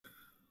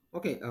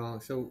Okay,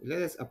 so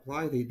let us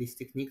apply this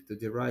technique to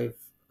derive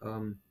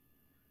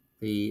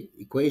the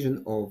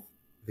equation of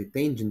the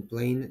tangent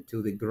plane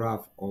to the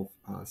graph of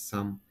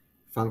some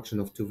function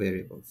of two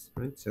variables,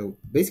 right? So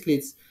basically,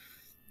 it's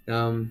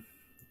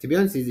to be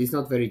honest, it's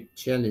not very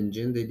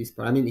challenging. This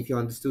part, I mean, if you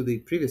understood the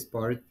previous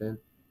part, then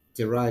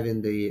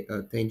deriving the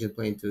tangent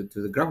plane to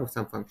the graph of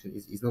some function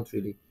is not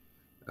really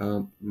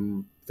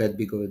that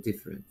big of a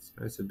difference,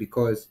 right? So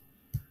because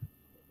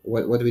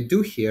what we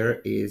do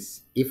here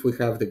is if we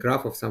have the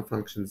graph of some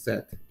function z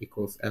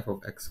equals f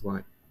of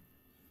xy,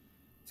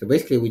 so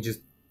basically we just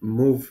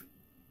move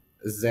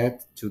z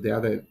to the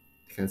other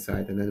hand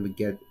side and then we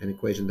get an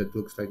equation that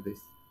looks like this.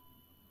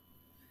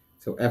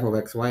 So f of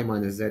xy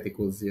minus z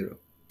equals 0.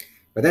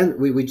 But then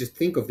we just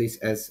think of this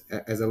as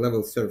a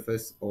level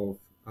surface of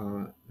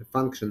the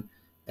function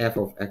f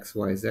of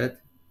xyz,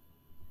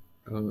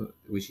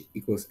 which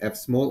equals f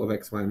small of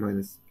xy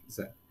minus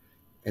z.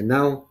 And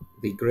now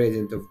the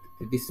gradient of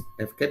this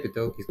f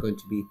capital is going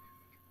to be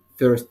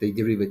first the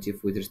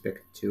derivative with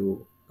respect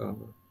to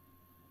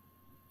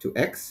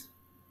x,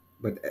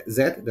 but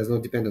z does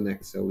not depend on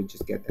x, so we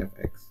just get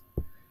fx.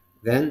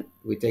 Then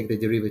we take the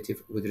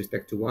derivative with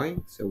respect to y,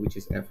 so which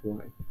is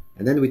fy.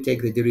 And then we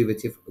take the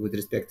derivative with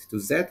respect to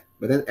z,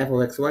 but then f of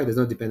xy does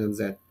not depend on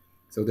z.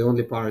 So the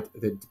only part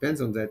that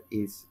depends on z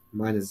is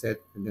minus z,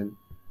 and then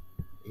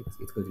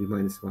it's going to be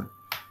minus 1.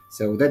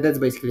 So that's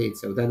basically it.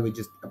 So then we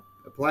just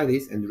apply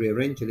this and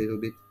rearrange a little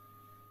bit,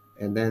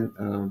 and then,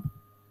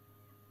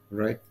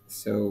 right,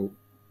 so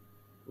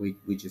we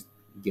just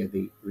get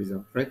the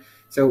result, right?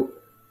 So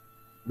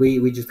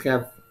we just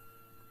have,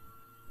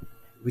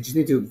 we just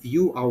need to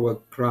view our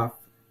graph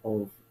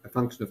of a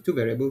function of two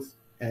variables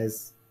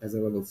as a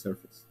level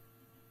surface,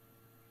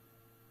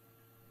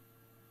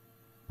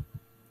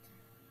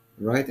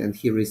 right? And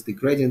here is the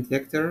gradient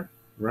vector,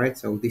 right?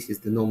 So this is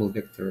the normal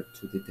vector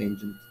to the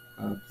tangent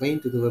plane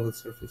to the level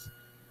surface,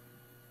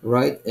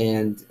 right?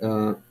 And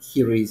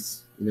here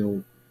is,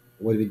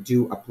 what we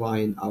do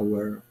applying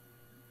um,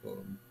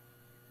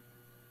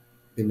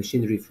 the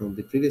machinery from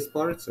the previous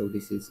part. So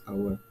this is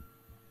our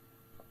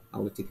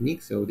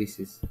technique. So this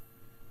is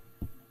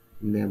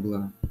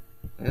nabla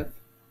f,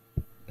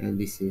 and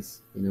this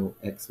is,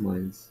 x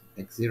minus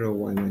x0,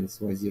 y minus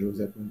y0,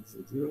 z minus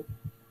z0.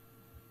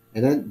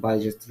 And then by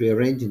just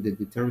rearranging the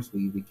terms,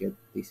 we get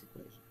this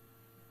equation.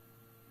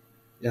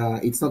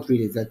 It's not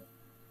really that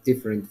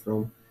different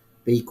from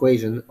the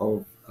equation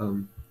of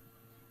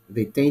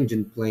the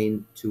tangent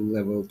plane to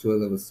a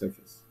level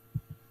surface,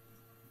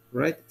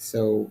 right?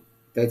 So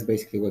that's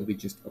basically what we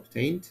just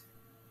obtained.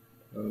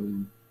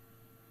 I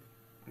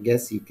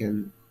guess you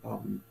can,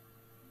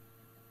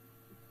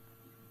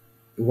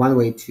 one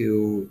way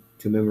to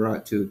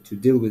memorize, to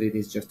deal with it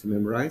is just to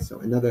memorize. So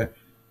another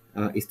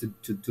is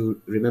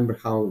to remember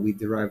how we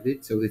derived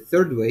it. So the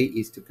third way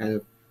is to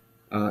kind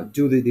of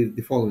do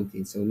the following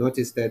thing. So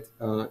notice that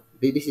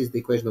this is the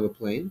equation of a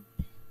plane,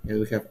 and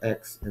we have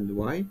x and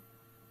y.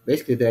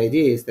 Basically, the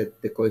idea is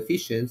that the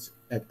coefficients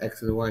at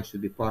x and y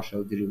should be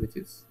partial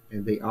derivatives,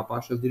 and they are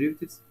partial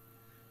derivatives,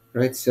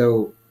 right?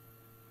 So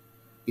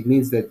it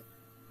means that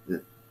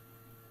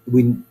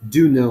we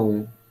do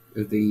know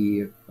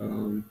the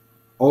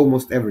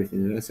almost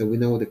everything, right? So we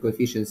know the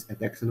coefficients at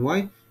x and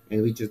y,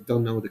 and we just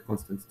don't know the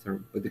constant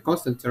term. But the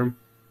constant term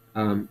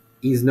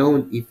is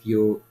known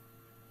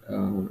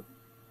uh,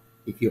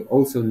 if you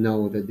also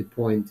know that the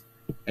point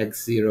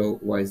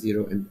x0,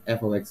 y0, and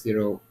f of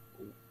x0,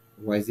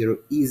 y0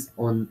 is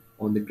on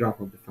the graph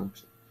of the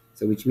function.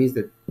 So which means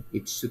that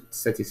it should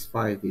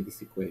satisfy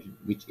this equation,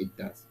 which it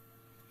does.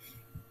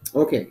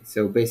 Okay,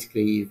 so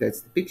basically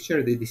that's the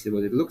picture. This is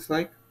what it looks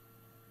like,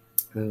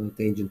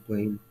 tangent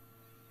plane.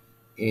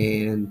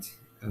 And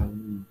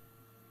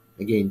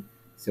again,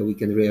 so we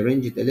can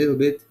rearrange it a little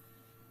bit,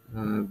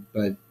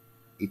 but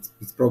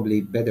it's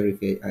probably better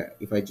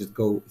if I just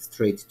go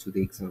straight to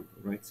the example,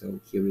 right? So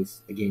here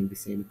is again the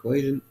same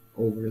equation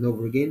over and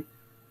over again.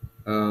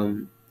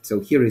 So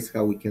here is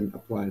how we can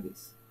apply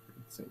this.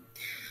 So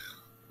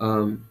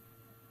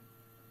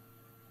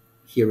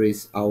here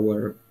is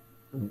our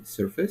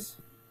surface.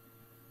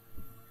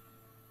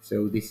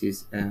 So this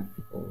is f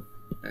of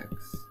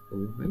x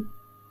over y.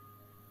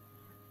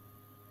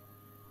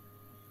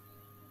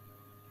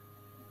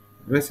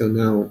 Right, so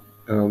now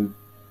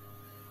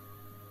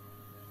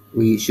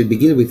we should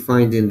begin with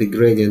finding the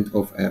gradient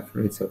of f,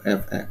 right? So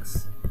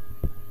fx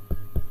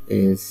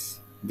is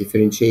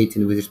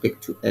differentiating with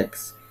respect to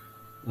x,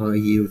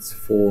 yields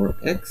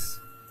 4x.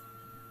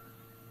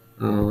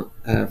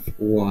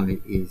 Fy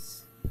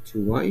is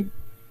 2y.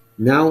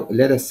 Now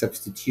let us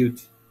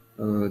substitute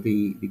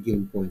the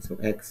given point. So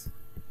x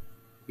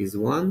is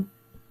 1,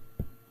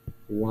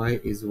 y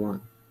is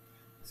 1.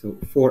 So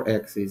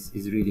 4x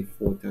is really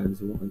 4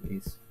 times 1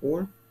 is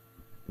 4,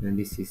 and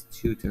this is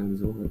 2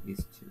 times 1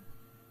 is 2.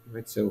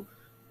 Right, so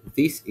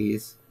this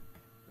is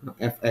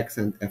fx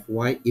and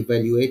fy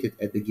evaluated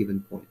at the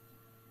given point.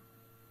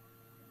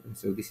 And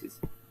so this is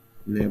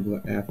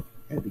nabla f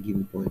at the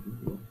given point.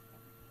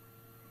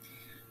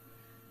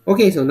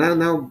 Okay, so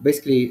now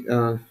basically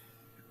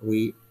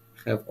we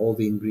have all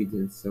the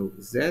ingredients. So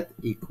z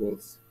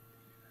equals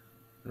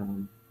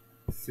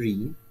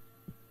 3.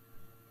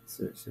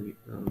 Sorry,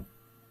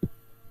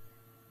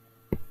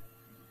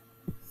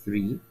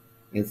 3,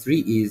 and 3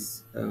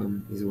 is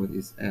what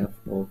is f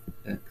of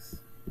x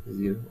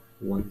 0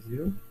 1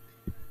 0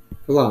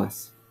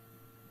 plus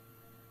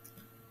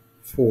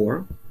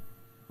 4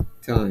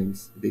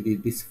 times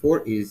this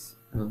 4 is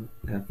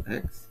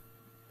fx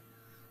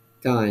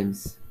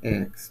times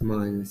x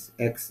minus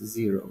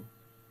x0,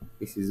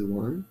 this is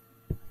 1,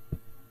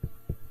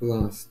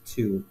 plus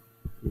 2,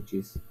 which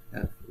is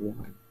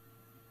fy,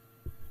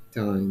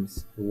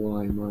 times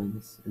y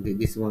minus, and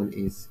this one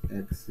is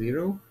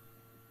x0,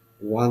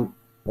 1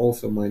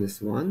 also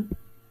minus 1,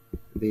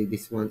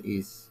 this one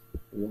is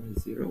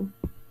y0,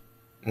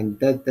 and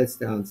that's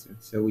the answer.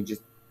 So we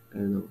just, I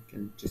don't know,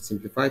 can just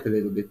simplify it a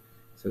little bit.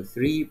 So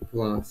 3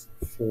 plus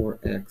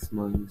 4x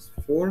minus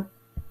 4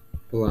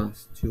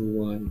 plus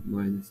 2y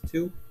minus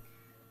 2.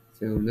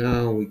 So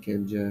now we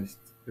can just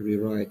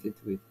rewrite it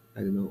with,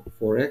 I don't know,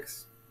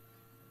 4x.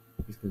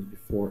 It's going to be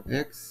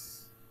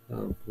 4x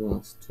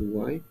plus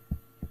 2y.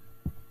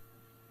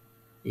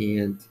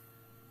 And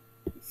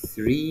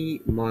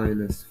 3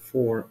 minus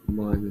 4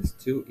 minus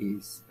 2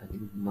 is, I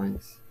think,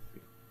 minus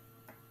 3.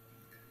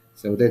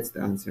 So that's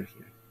the answer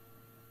here.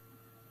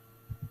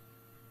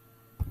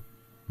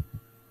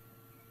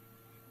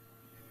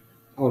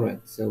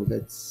 Alright, so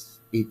that's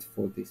it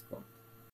for this part.